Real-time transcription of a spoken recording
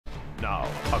Now,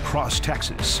 across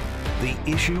Texas, the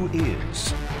issue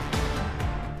is.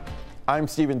 I'm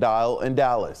Stephen Dial in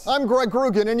Dallas. I'm Greg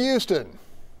Rugen in Houston.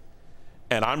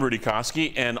 And I'm Rudy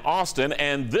Koski in Austin,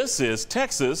 and this is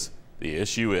Texas, the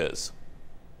issue is.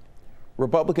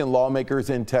 Republican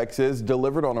lawmakers in Texas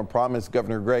delivered on a promise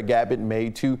Governor Greg Abbott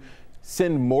made to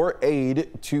send more aid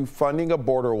to funding a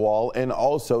border wall and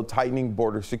also tightening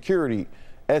border security.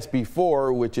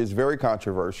 SB4, which is very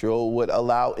controversial, would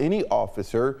allow any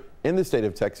officer in the state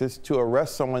of Texas to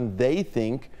arrest someone they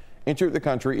think entered the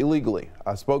country illegally.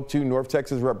 I spoke to North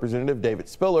Texas Representative David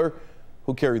Spiller,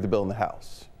 who carried the bill in the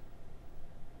House.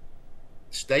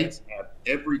 States have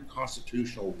every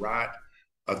constitutional right,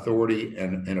 authority,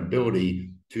 and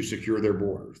ability to secure their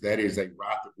borders. That is a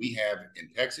right that we have in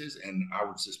Texas, and I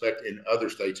would suspect in other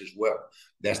states as well.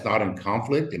 That's not in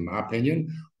conflict, in my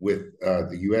opinion, with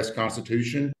the U.S.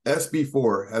 Constitution.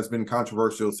 SB4 has been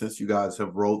controversial since you guys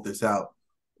have rolled this out.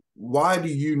 Why do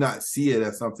you not see it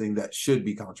as something that should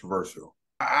be controversial?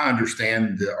 I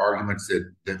understand the arguments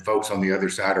that folks on the other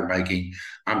side are making.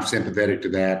 I'm sympathetic to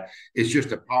that. It's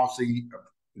just a policy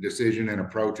decision and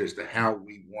approach as to how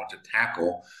we want to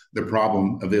tackle the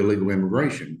problem of illegal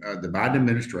immigration. The Biden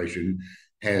administration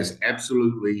has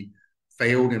absolutely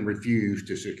failed and refused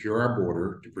to secure our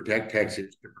border, to protect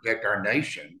Texas, to protect our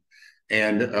nation,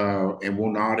 and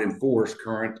will not enforce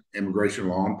current immigration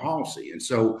law and policy. And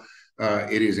so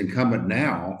it is incumbent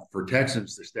now for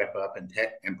Texans to step up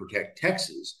and protect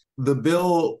Texas. The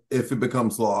bill, if it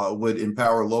becomes law, would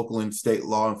empower local and state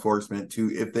law enforcement to,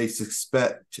 if they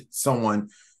suspect someone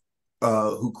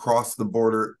who crossed the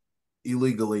border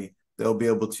illegally, they'll be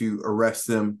able to arrest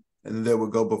them and then they will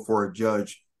go before a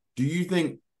judge. Do you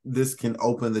think this can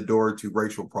open the door to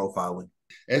racial profiling?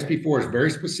 SB4 is very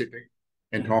specific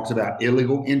and talks about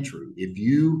illegal entry.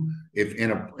 If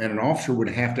an officer would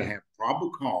have to have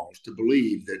probable cause to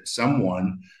believe that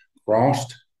someone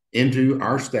crossed into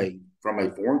our state from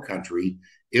a foreign country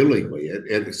illegally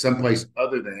at someplace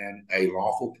other than a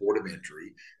lawful port of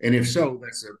entry, and if so,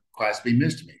 that's a Class B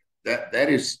misdemeanor. That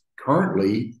is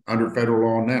currently under federal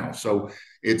law now. So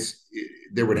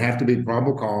there would have to be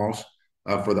probable cause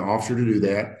for the officer to do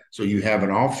that. So you have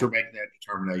an officer making that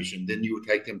determination, then you would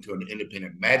take them to an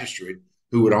independent magistrate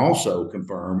who would also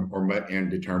confirm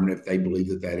and determine if they believe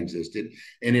that existed.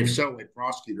 And if so, a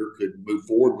prosecutor could move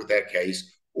forward with that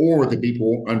case, or the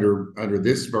people under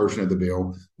this version of the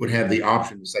bill would have the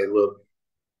option to say, look,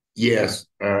 yes,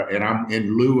 and I'm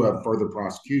in lieu of further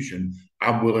prosecution,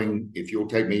 I'm willing, if you'll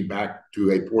take me back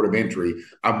to a port of entry,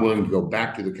 I'm willing to go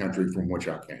back to the country from which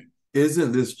I came.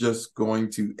 Isn't this just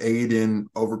going to aid in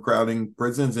overcrowding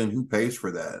prisons, and who pays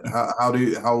for that?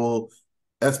 How will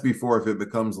SB4, if it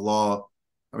becomes law,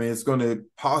 I mean, it's going to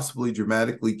possibly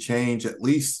dramatically change at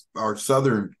least our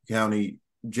southern county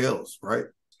jails, right?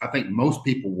 I think most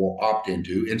people will opt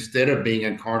into, instead of being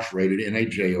incarcerated in a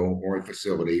jail or a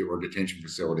facility or a detention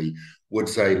facility, would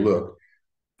say, look,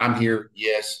 I'm here.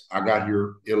 Yes, I got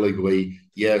here illegally.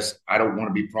 Yes, I don't want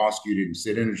to be prosecuted and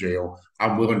sit in a jail.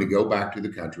 I'm willing to go back to the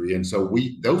country. And so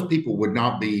those people would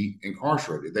not be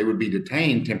incarcerated. They would be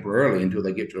detained temporarily until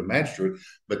they get to a magistrate,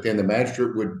 but then the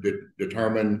magistrate would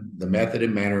determine the method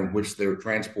and manner in which they're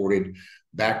transported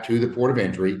back to the port of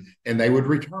entry, and they would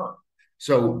return.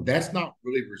 So that's not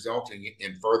really resulting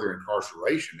in further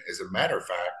incarceration. As a matter of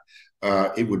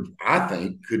fact, it would, I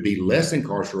think, could be less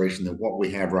incarceration than what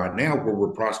we have right now, where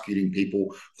we're prosecuting people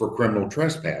for criminal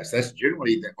trespass. That's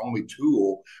generally the only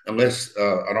tool, unless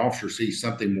an officer sees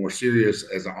something more serious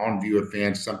as an on-view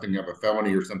offense, something of a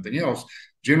felony or something else.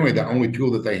 Generally, the only tool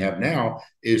that they have now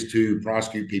is to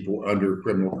prosecute people under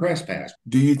criminal trespass.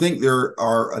 Do you think there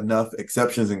are enough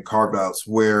exceptions and carve-outs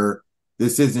where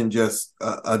this isn't just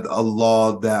a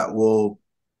law that will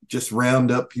just round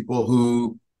up people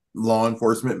who law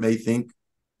enforcement may think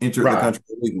entered the country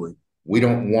illegally? We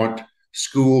don't want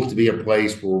schools to be a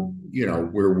place where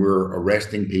we're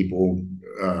arresting people,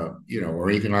 or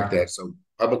anything like that. So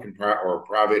public or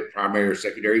private primary or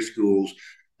secondary schools,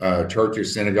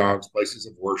 churches, synagogues, places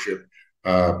of worship,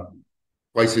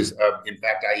 places of, in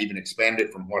fact, I even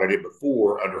expanded from what I did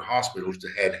before under hospitals to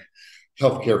head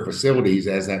healthcare facilities,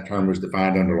 as that term was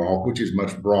defined under law, which is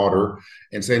much broader,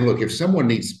 and saying, look, if someone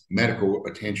needs medical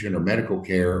attention or medical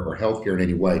care or healthcare in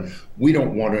any way, we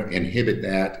don't want to inhibit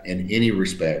that in any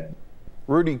respect.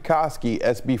 Rudy Koski,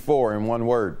 SB4, in one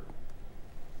word.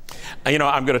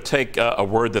 I'm going to take a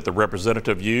word that the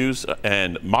representative used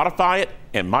and modify it,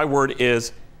 and my word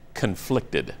is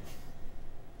conflicted.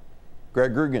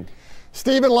 Greg Rugen.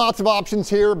 Stephen, lots of options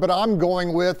here, but I'm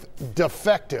going with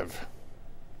defective.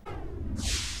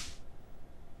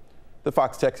 The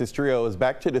Fox Texas trio is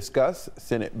back to discuss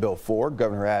Senate Bill 4.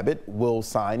 Governor Abbott will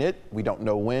sign it. We don't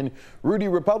know when. Rudy,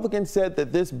 Republicans said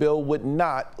that this bill would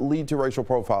not lead to racial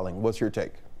profiling. What's your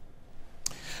take?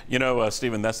 You know,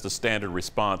 Stephen, that's the standard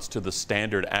response to the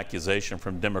standard accusation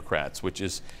from Democrats, which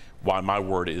is why my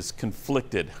word is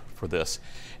conflicted for this.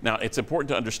 Now, it's important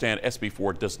to understand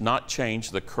SB4 does not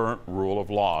change the current rule of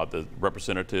law. The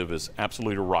representative is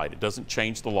absolutely right. It doesn't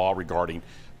change the law regarding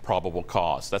probable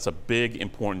cause. That's a big,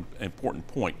 important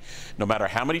point. No matter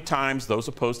how many times those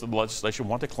opposed to the legislation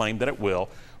want to claim that it will,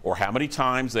 or how many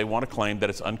times they want to claim that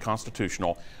it's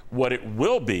unconstitutional, what it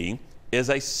will be is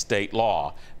a state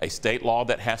law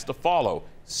that has to follow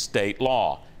state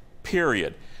law,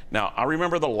 period. Now, I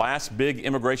remember the last big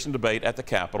immigration debate at the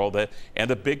Capitol, and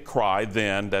the big cry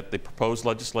then that the proposed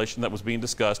legislation that was being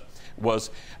discussed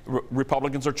was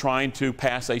Republicans are trying to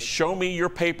pass a show me your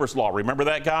papers law. Remember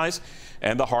that, guys?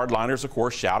 And the hardliners, of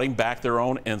course, shouting back their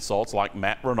own insults, like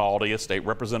Matt Rinaldi, a state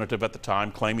representative at the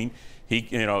time, claiming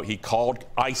he called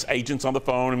ICE agents on the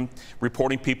phone and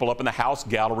reporting people up in the House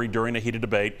gallery during a heated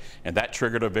debate, and that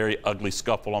triggered a very ugly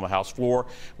scuffle on the House floor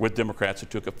with Democrats who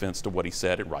took offense to what he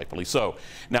said, and rightfully so.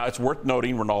 Now, it's worth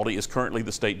noting Rinaldi is currently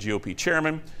the state GOP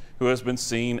chairman who has been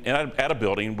seen at a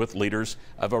building with leaders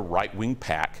of a right-wing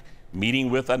pack meeting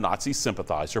with a Nazi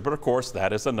sympathizer. But of course,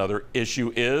 that is another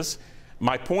issue.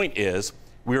 My point is,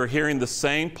 we are hearing the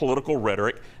same political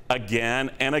rhetoric again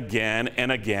and again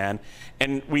and again.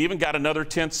 And we even got another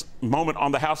tense moment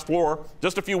on the House floor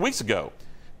just a few weeks ago.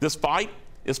 This fight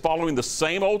is following the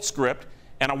same old script,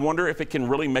 and I wonder if it can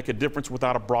really make a difference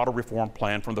without a broader reform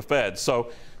plan from the feds.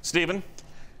 So, Stephen,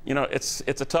 you know, it's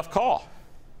a tough call.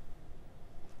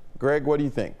 Greg, what do you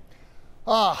think?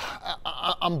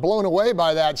 I'm blown away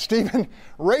by that, Stephen.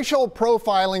 Racial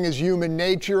profiling is human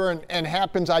nature and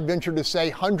happens, I'd venture to say,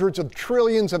 hundreds of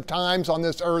trillions of times on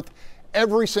this earth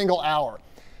every single hour.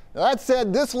 Now, that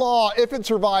said, this law, if it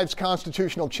survives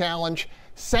constitutional challenge,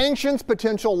 sanctions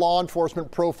potential law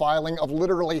enforcement profiling of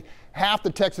literally half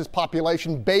the Texas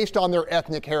population based on their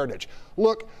ethnic heritage.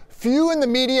 Look, few in the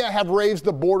media have raised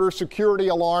the border security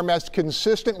alarm as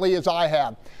consistently as I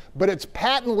have, but it's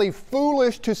patently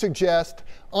foolish to suggest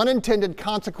unintended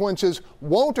consequences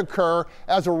won't occur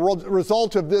as a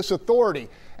result of this authority,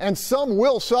 and some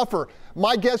will suffer.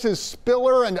 My guess is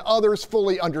Spiller and others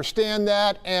fully understand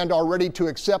that and are ready to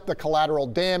accept the collateral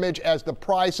damage as the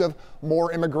price of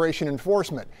more immigration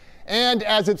enforcement. And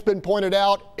as it's been pointed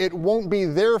out, it won't be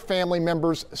their family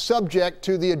members subject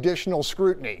to the additional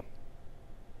scrutiny.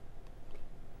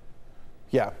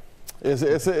 Yeah,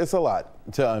 it's a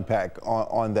lot to unpack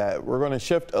on that. We're going to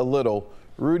shift a little.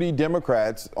 Rudy,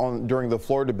 Democrats during the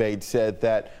floor debate said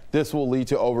that this will lead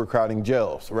to overcrowding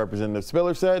jails. Representative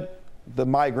Spiller said the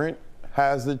migrant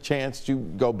has the chance to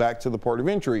go back to the port of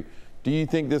entry. Do you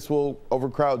think this will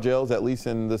overcrowd jails, at least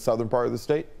in the southern part of the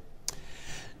state?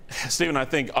 Stephen, I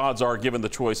think odds are, given the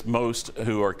choice, most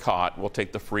who are caught will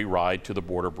take the free ride to the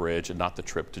border bridge and not the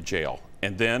trip to jail.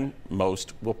 And then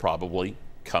most will probably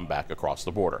come back across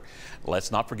the border.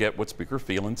 Let's not forget what Speaker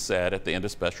Phelan said at the end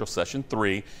of Special Session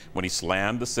 3 when he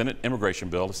slammed the Senate immigration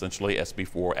bill, essentially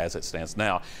SB4 as it stands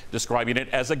now, describing it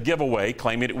as a giveaway,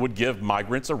 claiming it would give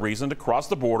migrants a reason to cross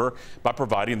the border by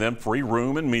providing them free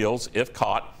room and meals if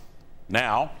caught.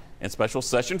 Now, in Special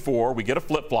Session 4, we get a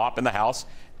flip-flop, and the House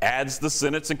adds the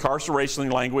Senate's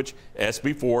incarceration language.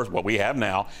 SB4 is what we have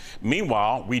now.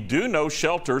 Meanwhile, we do know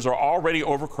shelters are already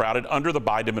overcrowded under the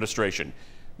Biden administration.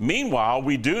 Meanwhile,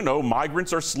 we do know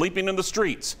migrants are sleeping in the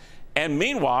streets. And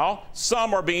meanwhile,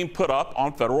 some are being put up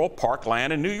on federal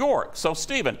parkland in New York. So,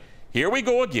 Stephen, here we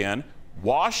go again.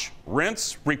 Wash,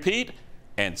 rinse, repeat,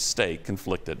 and stay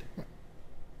conflicted.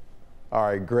 All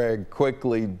right, Greg,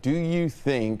 quickly, do you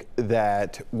think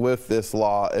that with this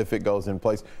law, if it goes in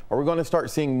place, are we going to start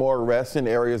seeing more arrests in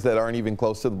areas that aren't even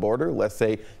close to the border? Let's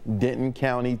say Denton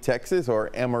County, Texas,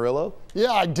 or Amarillo?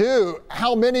 Yeah, I do.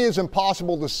 How many is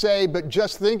impossible to say, but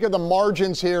just think of the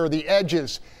margins here, the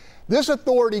edges. This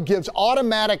authority gives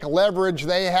automatic leverage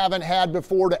they haven't had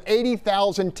before to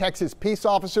 80,000 Texas peace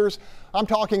officers. I'm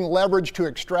talking leverage to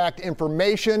extract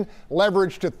information,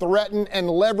 leverage to threaten, and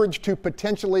leverage to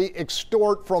potentially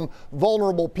extort from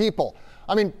vulnerable people.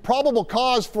 I mean, probable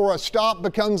cause for a stop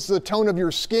becomes the tone of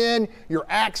your skin, your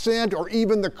accent, or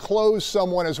even the clothes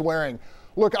someone is wearing.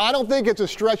 Look, I don't think it's a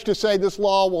stretch to say this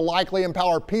law will likely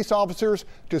empower peace officers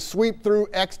to sweep through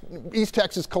East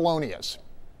Texas colonias.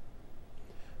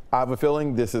 I have a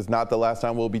feeling this is not the last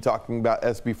time we'll be talking about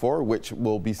SB4, which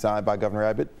will be signed by Governor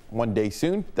Abbott one day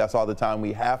soon. That's all the time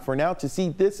we have for now. To see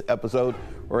this episode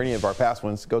or any of our past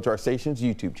ones, go to our station's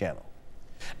YouTube channel.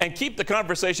 And keep the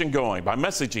conversation going by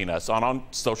messaging us on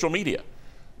social media.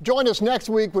 Join us next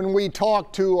week when we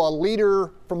talk to a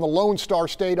leader from the Lone Star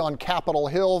State on Capitol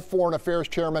Hill, Foreign Affairs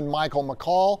Chairman Michael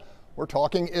McCaul. We're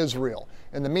talking Israel.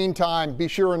 In the meantime, be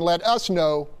sure and let us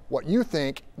know what you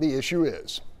think the issue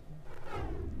is.